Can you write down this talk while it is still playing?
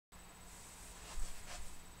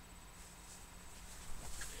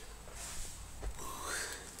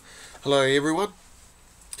Hello everyone,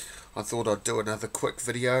 I thought I'd do another quick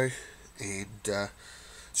video and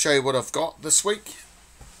show you what I've got this week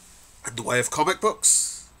in the way of comic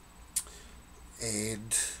books,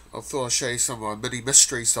 and I thought I'd show you some of my mini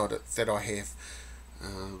mysteries that I have.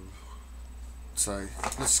 So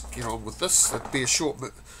let's get on with this. It'll be a short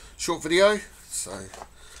video, so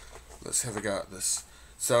let's have a go at this.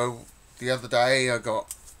 So the other day I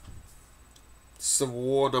got Civil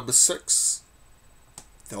War #6,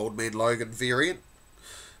 the Old Man Logan variant,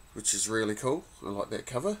 which is really cool. I like that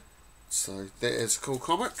cover. So that is a cool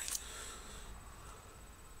comic.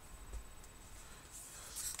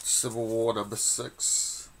 Civil War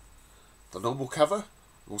 #6, the normal cover,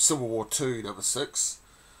 or Civil War 2 #6.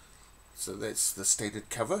 So that's the standard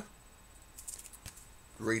cover.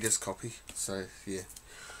 Reader's copy. So yeah.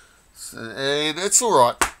 And it's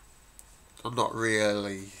alright. I'm not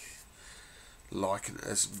really liking it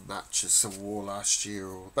as much as Civil War last year,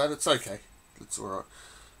 but it's okay. It's alright.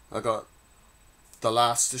 I got the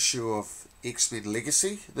last issue of X-Men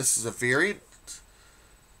Legacy. This is a variant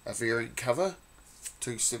cover,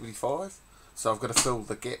 $2.75. So I've got to fill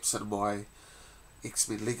the gaps in my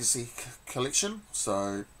X-Men Legacy collection.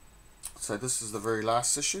 So this is the very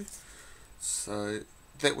last issue. So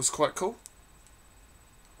that was quite cool.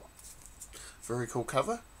 Very cool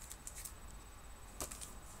cover.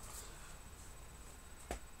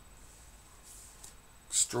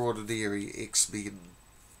 Extraordinary X-Men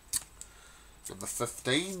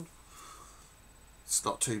 #15. It's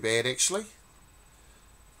not too bad actually.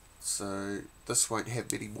 So this won't have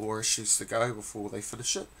many more issues to go before they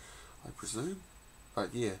finish it, I presume.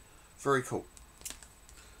 But yeah, very cool.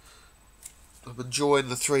 I'm enjoying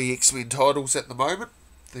the 3 X-Men titles at the moment.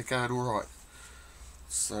 They're going alright.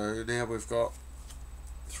 So now we've got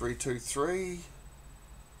 323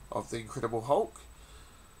 of the Incredible Hulk.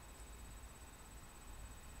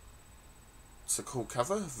 It's a cool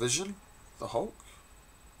cover. Vision, the Hulk.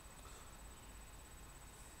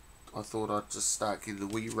 I thought I'd just start getting a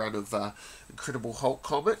wee run of Incredible Hulk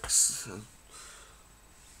comics.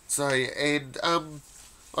 So, and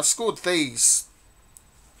I scored these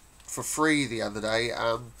for free the other day.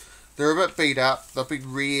 They're a bit beat up. They've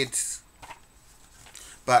been read,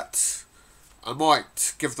 but I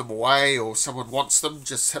might give them away, or someone wants them.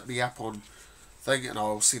 Just hit me up on thing and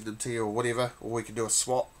I'll send them to you, or whatever. Or we can do a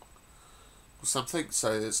swap or something.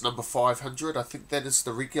 So it's number 500. I think that is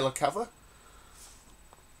the regular cover.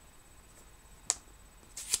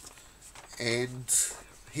 And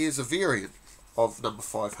here's a variant of number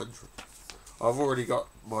 500. I've already got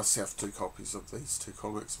myself 2 copies of these 2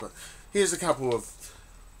 comics, but here's a couple of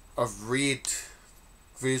read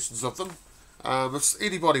versions of them. If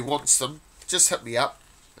anybody wants them, just hit me up.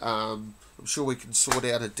 I'm sure we can sort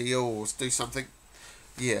out a deal or do something.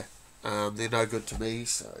 Yeah, they're no good to me,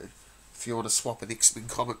 so if you want to swap an X-Men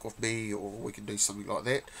comic with me, or we can do something like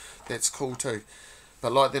that, that's cool too.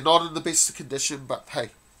 But like, they're not in the best of condition, but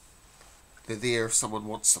hey, they're there if someone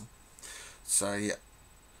wants them. So yeah.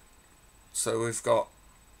 So we've got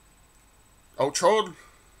Ultron,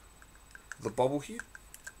 the bobblehead.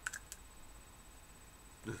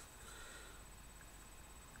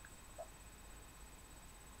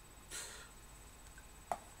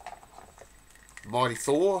 Mighty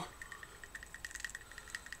Thor.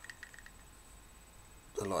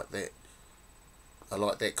 I like that. I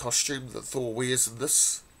like that costume that Thor wears in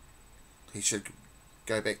this. He should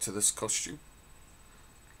go back to this costume.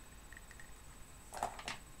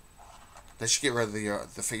 They should get rid of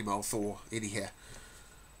the female Thor anyhow.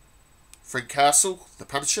 Frank Castle, the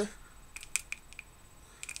Punisher.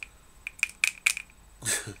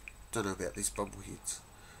 Don't know about these bumbleheads.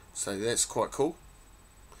 So that's quite cool.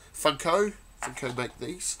 Funko make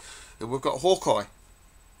these. And we've got Hawkeye.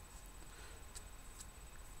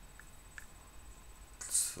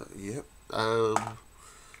 So, yep.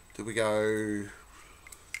 There we go.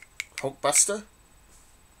 Hulkbuster.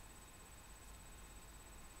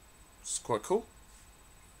 It's quite cool.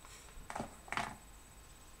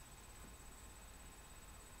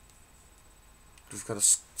 We've got a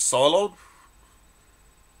Cylon.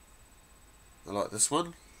 I like this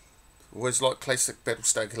one. Always like classic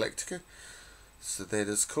Battlestar Galactica. So that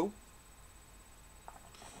is cool.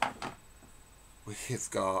 We have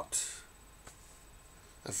got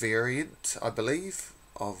a variant, I believe,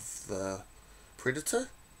 of the Predator.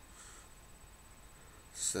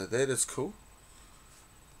 So that is cool.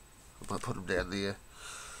 I might put him down there.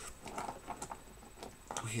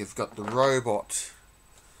 We have got the robot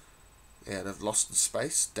out of Lost in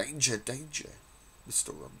Space. Danger, danger,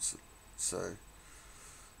 Mr. Robinson. So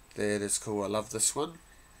that is cool. I love this one.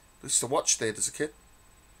 I used to watch that as a kid.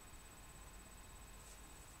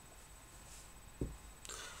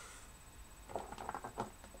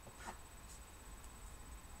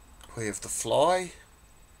 We have The Fly.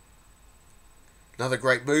 Another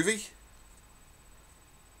great movie.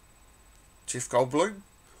 Jeff Goldblum.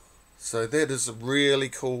 So that is a really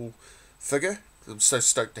cool figure. I'm so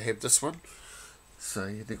stoked to have this one. So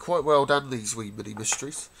yeah, they're quite well done, these wee mini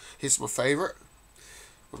mysteries. Here's my favourite.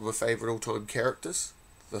 One of my favourite all-time characters.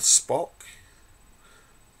 The Spock.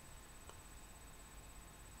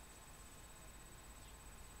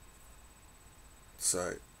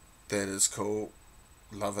 So that is cool.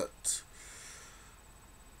 Love it.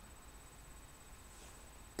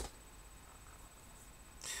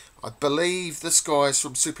 I believe this guy's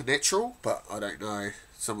from Supernatural, but I don't know.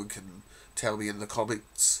 Someone can tell me in the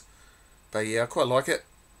comments. But yeah, I quite like it.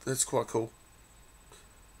 It's quite cool.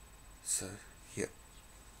 So, yeah.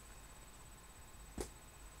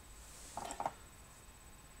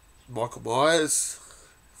 Michael Myers.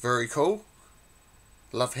 Very cool.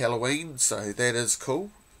 Love Halloween, so that is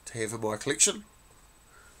cool to have in my collection.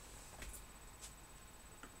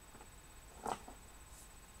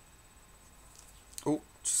 Oh,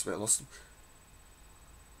 just about lost him.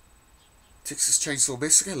 Texas Chainsaw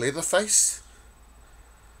Massacre, Leatherface.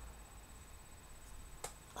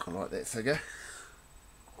 I like that figure.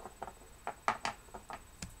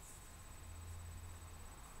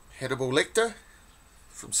 Hannibal Lecter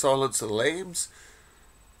from Silence of the Lambs.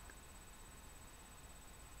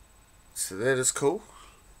 So that is cool.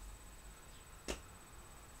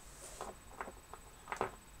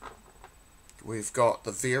 We've got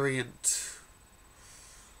the variant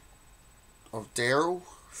of Daryl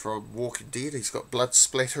from Walking Dead. He's got blood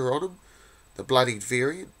splatter on him. The bloodied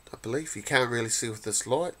variant, I believe. You can't really see with this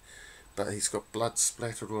light, but he's got blood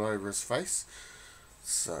splattered all over his face.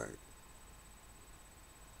 So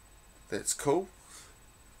that's cool.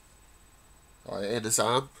 Oh, and his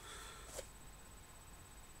arm.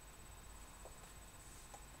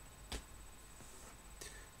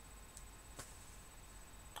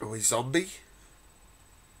 Oh, he's zombie.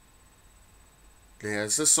 Now,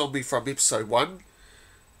 is this zombie from episode 1?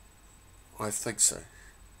 I think so.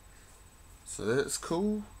 So that's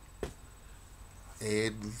cool.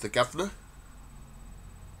 And the governor.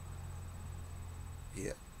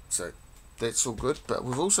 Yeah, so that's all good. But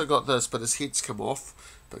we've also got this, but his head's come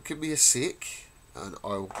off. But give me a sec, and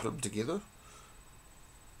I will put them together.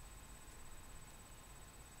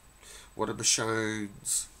 One of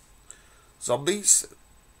Michonne's zombies,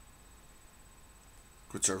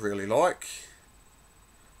 which I really like.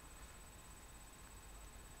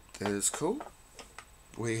 That is cool.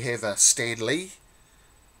 We have a Stan Lee.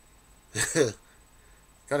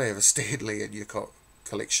 Gotta have a Stan Lee in your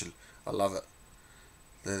collection. I love it.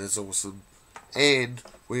 That is awesome. And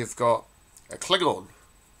we've got a Klingon.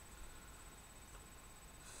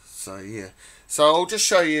 So yeah. So I'll just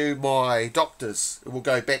show you my Doctors. We'll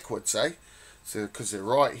go backwards, eh? So because they're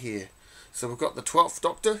right here. So we've got the 12th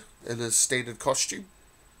Doctor in his standard costume.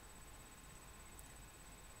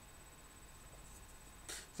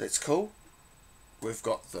 That's cool. We've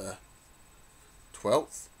got the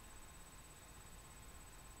 12th.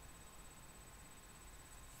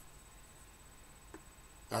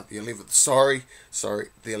 The 11th. Sorry,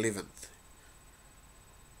 the 11th.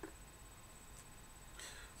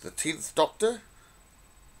 The 10th Doctor.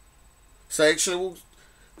 So actually,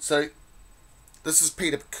 this is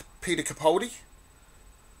Peter Capaldi.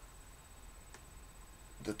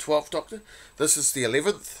 The 12th Doctor. This is the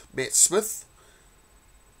 11th, Matt Smith.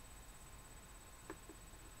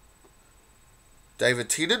 David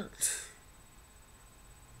Tennant.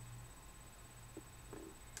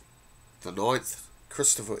 The 9th,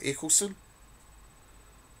 Christopher Eccleston.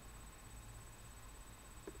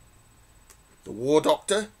 The War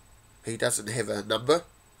Doctor. He doesn't have a number.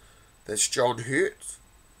 That's John Hurt,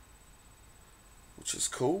 which is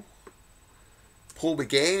cool. Paul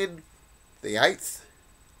McGann, the 8th.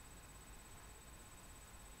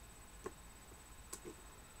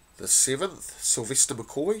 The 7th, Sylvester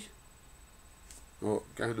McCoy. Oh,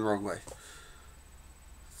 going the wrong way.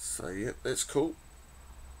 So, yeah, that's cool.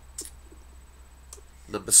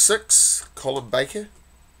 Number 6, Colin Baker.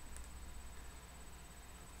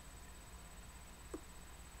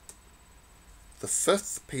 The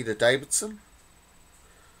 5th, Peter Davidson.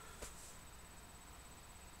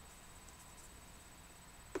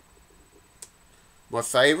 My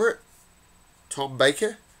favourite, Tom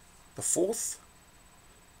Baker, the 4th.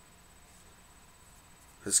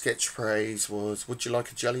 His catchphrase was, "Would you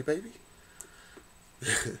like a jelly baby?"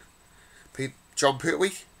 John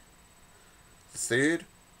Pertwee, the 3rd.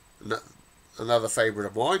 Another favourite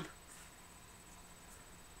of mine.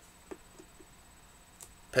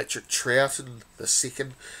 Patrick Troughton, the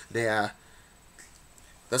 2nd. Now,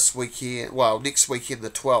 this weekend, well, next weekend,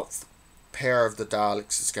 the 12th, Power of the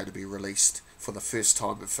Daleks is going to be released for the first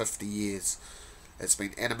time in 50 years. It's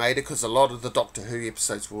been animated because a lot of the Doctor Who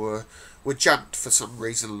episodes were jumped for some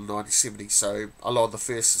reason in the 1970s, so a lot of the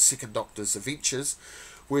first and second Doctor's adventures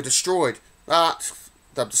were destroyed. But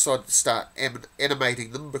they've decided to start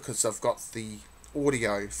animating them because they've got the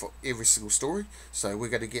audio for every single story. So we're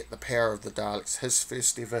going to get the Power of the Daleks, his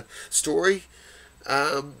first ever story,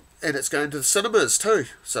 and it's going to the cinemas too.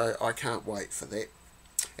 So I can't wait for that.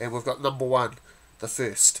 And we've got number 1, the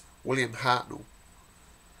first, William Hartnell,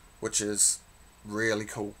 which is really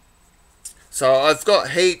cool. So I've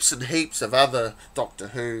got heaps and heaps of other Doctor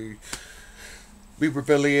Who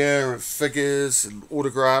memorabilia and figures and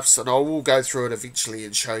autographs, and I will go through it eventually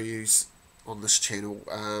and show you on this channel.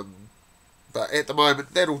 But at the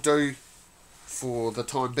moment, that'll do for the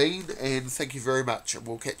time being, and thank you very much, and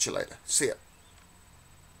we'll catch you later. See ya.